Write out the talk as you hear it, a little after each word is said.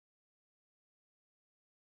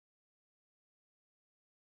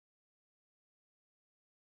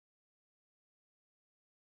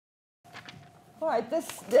All right,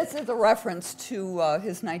 this is a reference to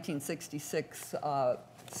his 1966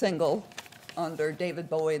 single under David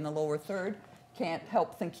Bowie in the lower third, Can't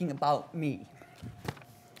Help Thinking About Me.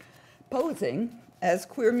 Posing, as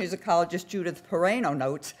queer musicologist Judith Pereno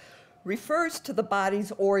notes, refers to the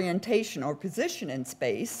body's orientation or position in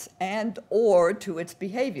space and or to its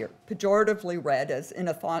behavior, pejoratively read as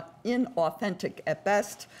inauthentic at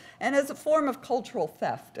best and as a form of cultural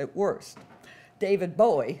theft at worst. David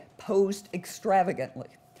Bowie posed extravagantly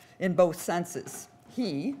in both senses.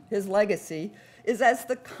 His legacy, is as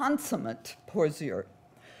the consummate poseur,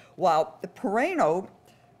 while Pereno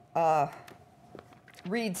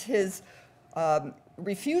reads his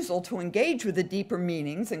refusal to engage with the deeper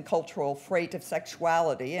meanings and cultural freight of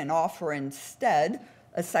sexuality and offer instead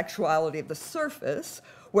a sexuality of the surface,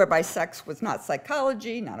 whereby sex was not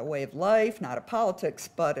psychology, not a way of life, not a politics,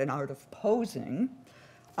 but an art of posing.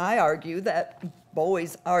 I argue that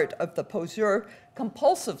Bowie's art of the poseur,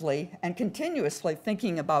 compulsively and continuously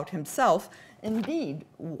thinking about himself, indeed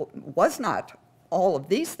was not all of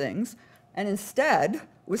these things, and instead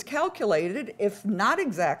was calculated, if not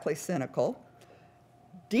exactly cynical,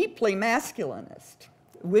 deeply masculinist,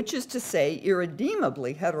 which is to say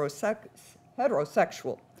irredeemably heterosexual,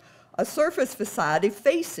 a surface facade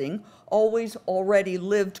effacing always already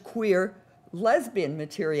lived queer lesbian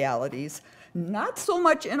materialities, not so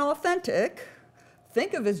much inauthentic.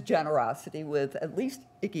 Think of his generosity with at least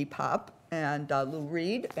Iggy Pop and Lou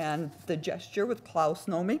Reed and The Gesture with Klaus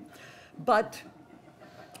Nomi, but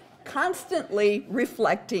constantly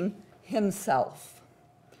reflecting himself.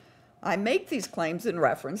 I make these claims in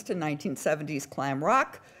reference to 1970s glam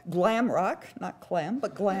rock, not clam,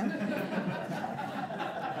 but glam,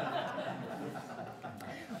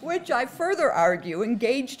 which I further argue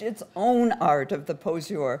engaged its own art of the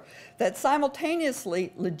poseur that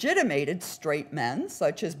simultaneously legitimated straight men,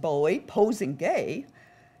 such as Bowie, posing gay,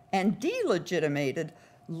 and delegitimated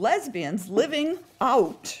lesbians living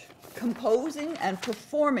out, composing and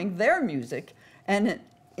performing their music and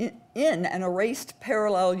in an erased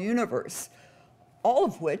parallel universe, all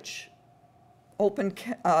of which open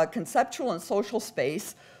conceptual and social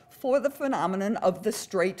space for the phenomenon of the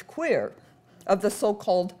straight queer, of the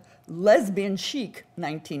so-called lesbian chic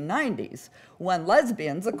 1990s, when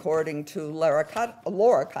lesbians, according to Laura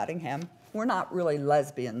Cottingham, were not really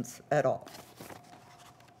lesbians at all.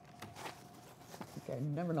 Okay, I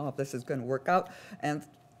never know if this is going to work out, and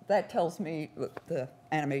that tells me the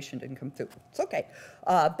animation didn't come through. It's okay.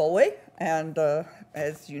 Bowie and,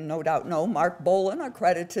 as you no doubt know, Mark Bolan are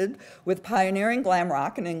credited with pioneering glam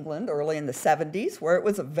rock in England early in the 70s, where it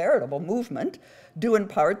was a veritable movement, due in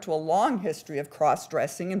part to a long history of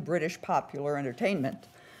cross-dressing in British popular entertainment.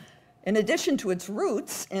 In addition to its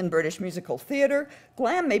roots in British musical theater,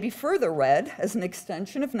 glam may be further read as an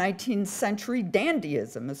extension of 19th century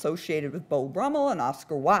dandyism associated with Beau Brummel and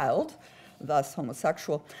Oscar Wilde, thus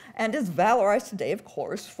homosexual, and is valorized today, of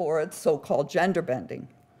course, for its so-called gender bending.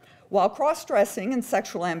 While cross-dressing and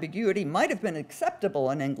sexual ambiguity might have been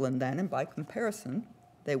acceptable in England then, and by comparison,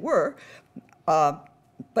 they were,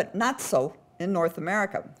 but not so in North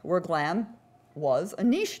America, where glam was a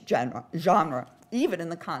niche genre, even in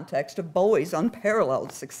the context of Bowie's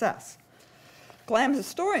unparalleled success. Glam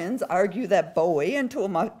historians argue that Bowie, and to a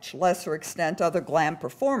much lesser extent other glam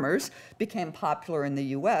performers, became popular in the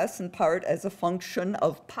US in part as a function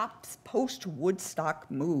of pop's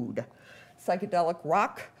post-Woodstock mood. Psychedelic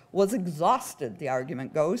rock was exhausted, the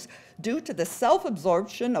argument goes, due to the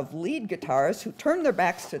self-absorption of lead guitarists who turned their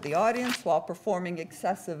backs to the audience while performing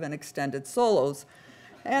excessive and extended solos.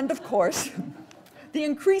 And of course, the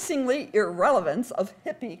increasingly irrelevance of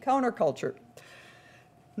hippie counterculture.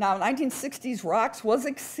 Now, 1960s rock was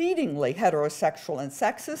exceedingly heterosexual and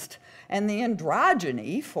sexist, and the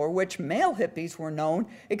androgyny for which male hippies were known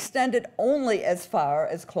extended only as far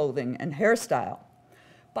as clothing and hairstyle.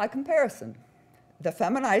 By comparison, the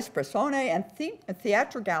feminized personae and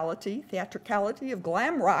theatricality of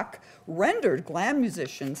glam rock rendered glam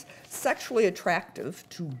musicians sexually attractive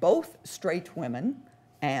to both straight women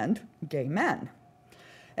and gay men,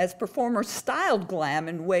 as performers styled glam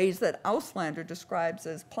in ways that Auslander describes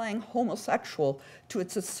as playing homosexual to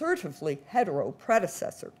its assertively hetero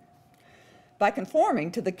predecessor. By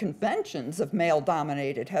conforming to the conventions of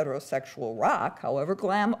male-dominated heterosexual rock, however,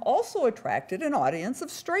 glam also attracted an audience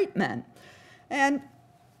of straight men. And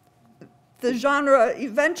the genre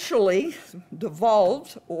eventually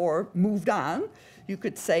devolved or moved on, you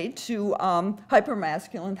could say, to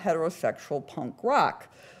hypermasculine heterosexual punk rock.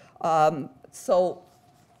 So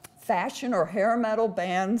fashion or hair metal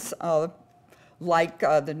bands like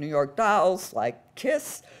the New York Dolls, like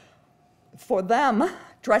Kiss, for them,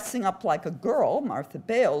 Dressing up like a girl, Martha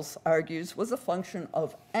Bales argues, was a function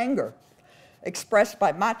of anger, expressed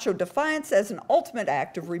by macho defiance as an ultimate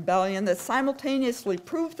act of rebellion that simultaneously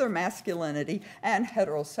proved their masculinity and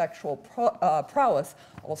heterosexual prowess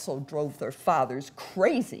also drove their fathers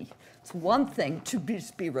crazy. It's one thing to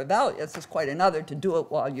be rebellious, it's quite another to do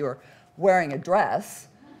it while you're wearing a dress,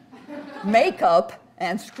 makeup,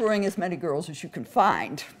 and screwing as many girls as you can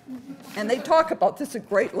find. And they talk about this at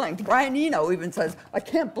great length. Brian Eno even says, I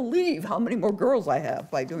can't believe how many more girls I have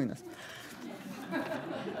by doing this.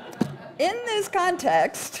 In this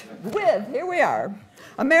context, here we are,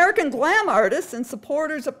 American glam artists and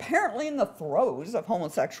supporters apparently in the throes of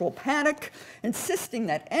homosexual panic, insisting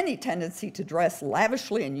that any tendency to dress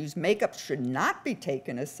lavishly and use makeup should not be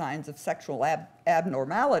taken as signs of sexual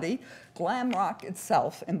abnormality, glam rock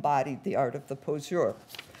itself embodied the art of the poseur.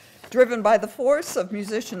 Driven by the force of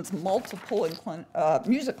musicians' multiple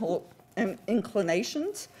musical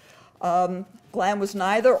inclinations, glam was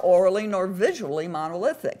neither orally nor visually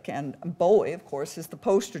monolithic, and Bowie, of course, is the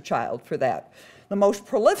poster child for that. The most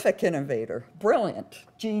prolific innovator, brilliant,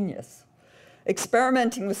 genius,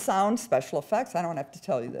 experimenting with sound, special effects, I don't have to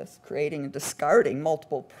tell you this, creating and discarding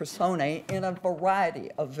multiple personae in a variety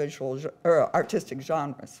of artistic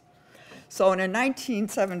genres. So in a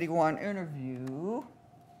 1971 interview,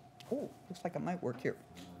 looks like it might work here.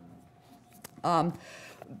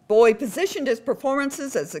 Bowie positioned his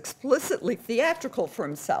performances as explicitly theatrical for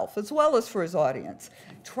himself as well as for his audience.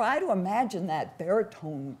 Try to imagine that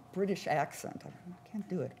baritone British accent. I can't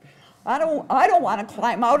do it. I don't want to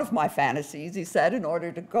climb out of my fantasies, he said, in order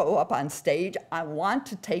to go up on stage. I want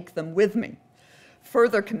to take them with me.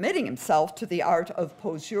 Further committing himself to the art of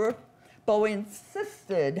poseur, Bowie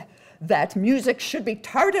insisted that music should be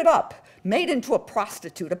tarted up, made into a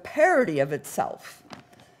prostitute, a parody of itself.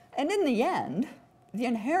 And in the end, the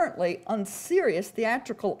inherently unserious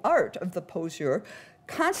theatrical art of the poseur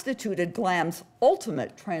constituted glam's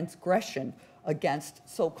ultimate transgression against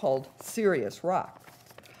so-called serious rock.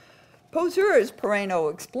 Poseurs, Pereno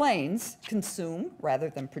explains, consume rather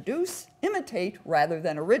than produce, imitate rather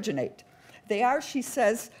than originate. They are, she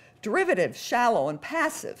says, derivative, shallow, and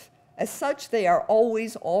passive. As such, they are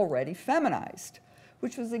always already feminized,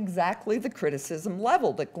 which was exactly the criticism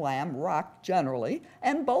leveled at glam rock generally,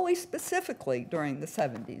 and Bowie specifically during the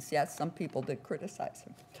 70s. Yes, some people did criticize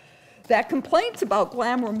him. That complaints about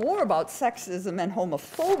glam were more about sexism and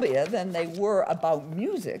homophobia than they were about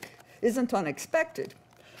music isn't unexpected.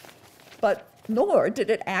 But nor did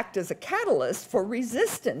it act as a catalyst for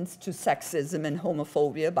resistance to sexism and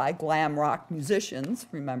homophobia by glam rock musicians,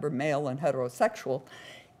 remember, male and heterosexual,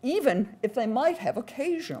 even if they might have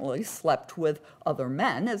occasionally slept with other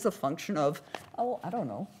men as a function of, oh, I don't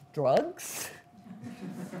know, drugs,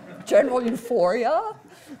 general euphoria,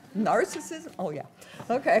 narcissism, oh yeah,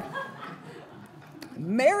 okay.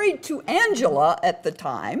 Married to Angela at the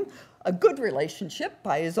time, a good relationship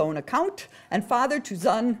by his own account, and father to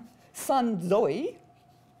son Zoe,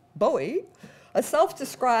 Bowie, a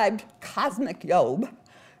self-described cosmic Job,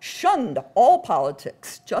 shunned all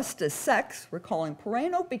politics, just as sex, recalling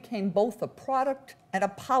Pereno, became both a product and a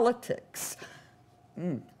politics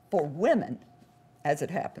for women, as it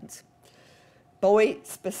happens. Bowie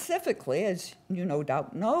specifically, as you no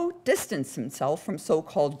doubt know, distanced himself from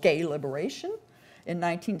so-called gay liberation in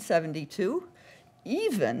 1972,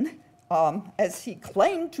 even as he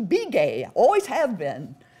claimed to be gay, always have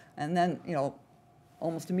been, and then, you know,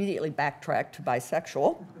 almost immediately backtracked to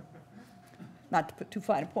bisexual. Not to put too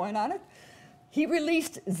fine a point on it. He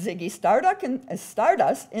released Ziggy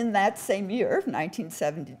Stardust in that same year,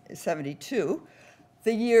 1972,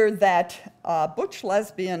 the year that butch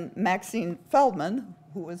lesbian Maxine Feldman,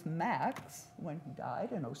 who was Max when he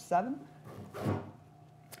died in '07,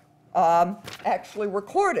 actually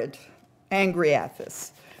recorded Angry at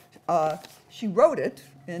This. She wrote it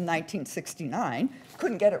in 1969,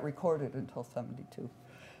 couldn't get it recorded until '72.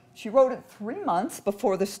 She wrote it 3 months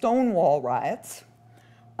before the Stonewall riots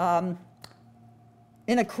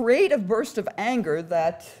in a creative burst of anger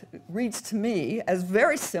that reads to me as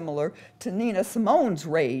very similar to Nina Simone's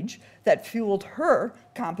rage that fueled her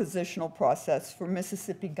compositional process for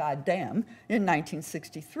Mississippi Goddam in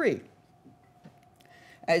 1963.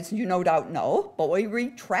 As you no doubt know, Bowie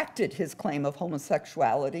retracted his claim of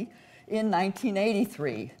homosexuality in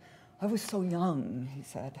 1983. I was so young, he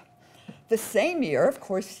said. The same year, of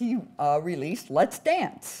course, he released Let's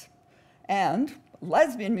Dance. And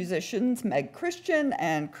lesbian musicians Meg Christian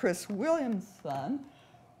and Chris Williamson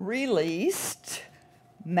released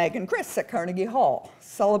Meg and Chris at Carnegie Hall,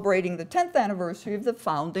 celebrating the 10th anniversary of the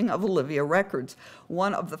founding of Olivia Records,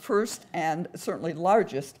 one of the first and certainly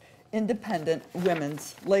largest independent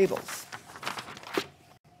women's labels.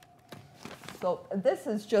 So this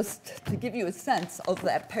is just to give you a sense of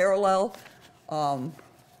that parallel,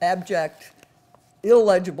 abject,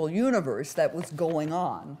 illegible universe that was going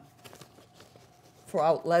on for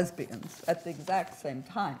out lesbians at the exact same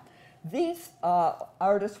time. These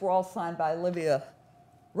artists were all signed by Olivia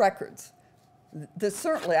Records.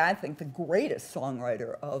 Certainly, I think, the greatest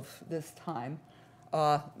songwriter of this time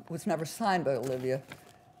was never signed by Olivia.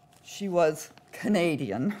 She was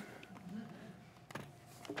Canadian.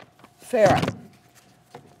 Farron.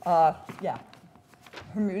 Yeah,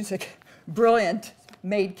 her music, brilliant,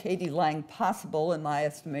 made Katie Lang possible, in my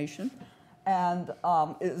estimation, and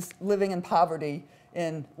is living in poverty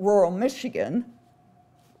in rural Michigan,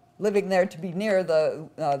 living there to be near the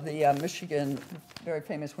Michigan very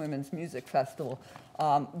famous women's music festival.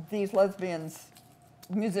 These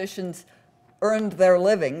musicians earned their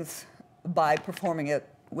livings by performing at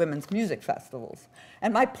women's music festivals.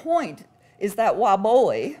 And my point is that while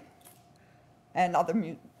Bowie and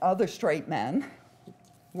other straight men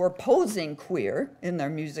were posing queer in their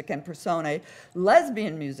music and personae,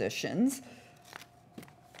 lesbian musicians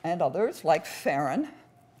and others, like Farron,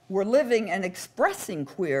 were living and expressing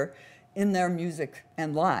queer in their music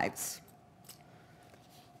and lives.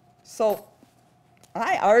 So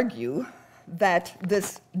I argue that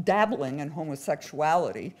this dabbling in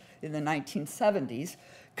homosexuality in the 1970s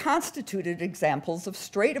constituted examples of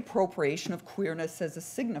straight appropriation of queerness as a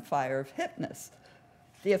signifier of hipness,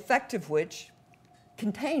 the effect of which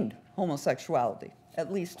contained homosexuality,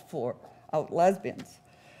 at least for out lesbians.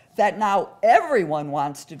 That now everyone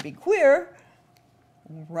wants to be queer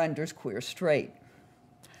renders queer straight.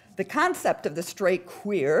 The concept of the straight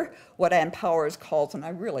queer, what Ann Powers calls, and I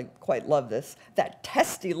really quite love this, that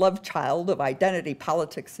testy love child of identity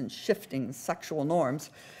politics and shifting sexual norms,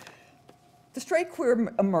 the straight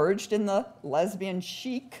queer emerged in the lesbian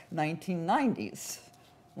chic 1990s,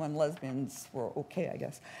 when lesbians were okay, I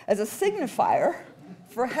guess, as a signifier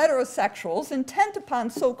for heterosexuals intent upon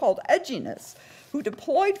so-called edginess, who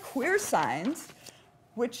deployed queer signs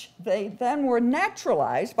which they then were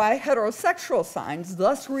naturalized by heterosexual signs,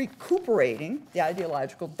 thus recuperating the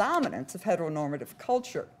ideological dominance of heteronormative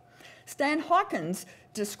culture. Stan Hawkins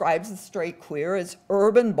describes the straight queer as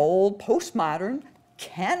urban, bold, postmodern,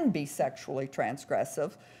 can be sexually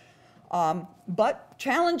transgressive, but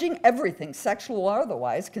challenging everything, sexual or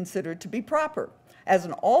otherwise, considered to be proper. As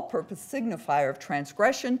an all-purpose signifier of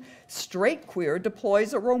transgression, straight queer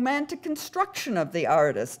deploys a romantic construction of the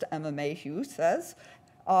artist, Emma Mayhew says,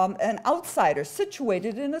 an outsider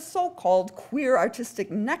situated in a so-called queer artistic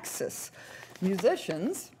nexus.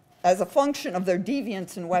 Musicians, as a function of their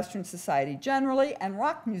deviance in Western society generally, and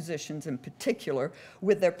rock musicians in particular,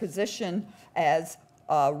 with their position as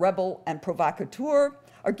rebel and provocateur,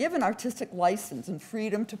 are given artistic license and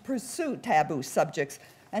freedom to pursue taboo subjects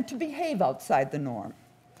and to behave outside the norm.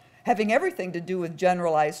 Having everything to do with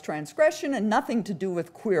generalized transgression and nothing to do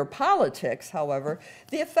with queer politics, however,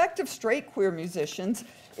 the effect of straight queer musicians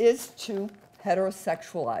is to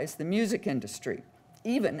heterosexualize the music industry,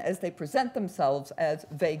 even as they present themselves as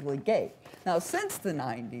vaguely gay. Now, since the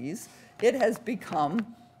 90s, it has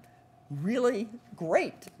become really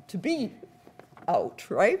great to be out,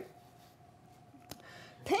 right?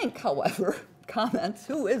 Pink, however, comments,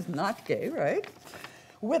 who is not gay, right?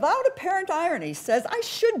 Without apparent irony, says, I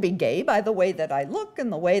should be gay by the way that I look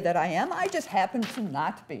and the way that I am. I just happen to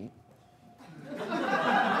not be.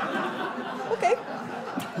 Okay.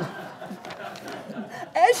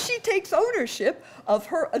 As she takes ownership of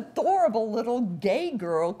her adorable little gay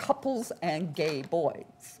girl couples and gay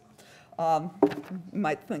boys. You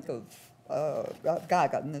might think of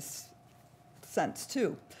Gaga in this sense,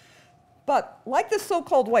 too. But like the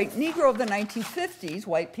so-called white Negro of the 1950s,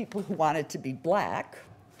 white people who wanted to be black,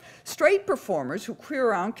 straight performers who queer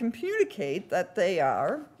around communicate that they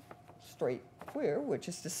are straight queer, which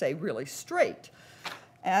is to say really straight.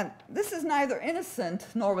 And this is neither innocent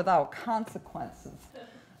nor without consequences.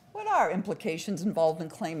 What are implications involved in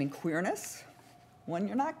claiming queerness when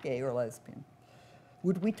you're not gay or lesbian?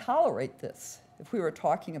 Would we tolerate this if we were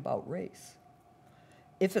talking about race?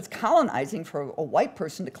 If it's colonizing for a white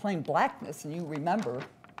person to claim blackness, and you remember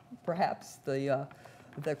perhaps the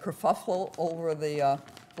kerfuffle over the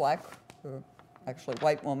black, actually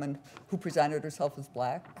white woman who presented herself as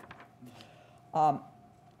black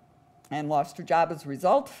and lost her job as a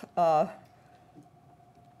result.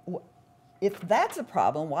 If that's a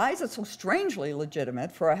problem, why is it so strangely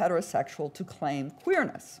legitimate for a heterosexual to claim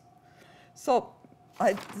queerness? So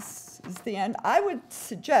this is the end. I would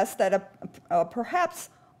suggest that a perhaps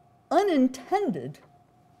unintended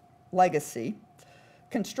legacy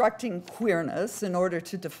constructing queerness in order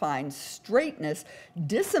to define straightness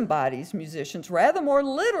disembodies musicians rather more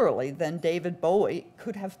literally than David Bowie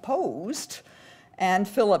could have posed and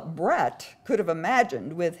Philip Brett could have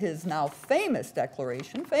imagined with his now famous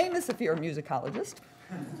declaration, famous if you're a musicologist.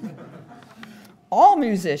 All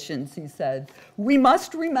musicians, he said, we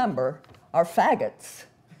must remember are faggots.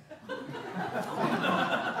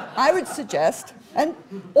 I would suggest,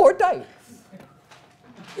 or dykes.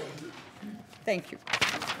 Thank you.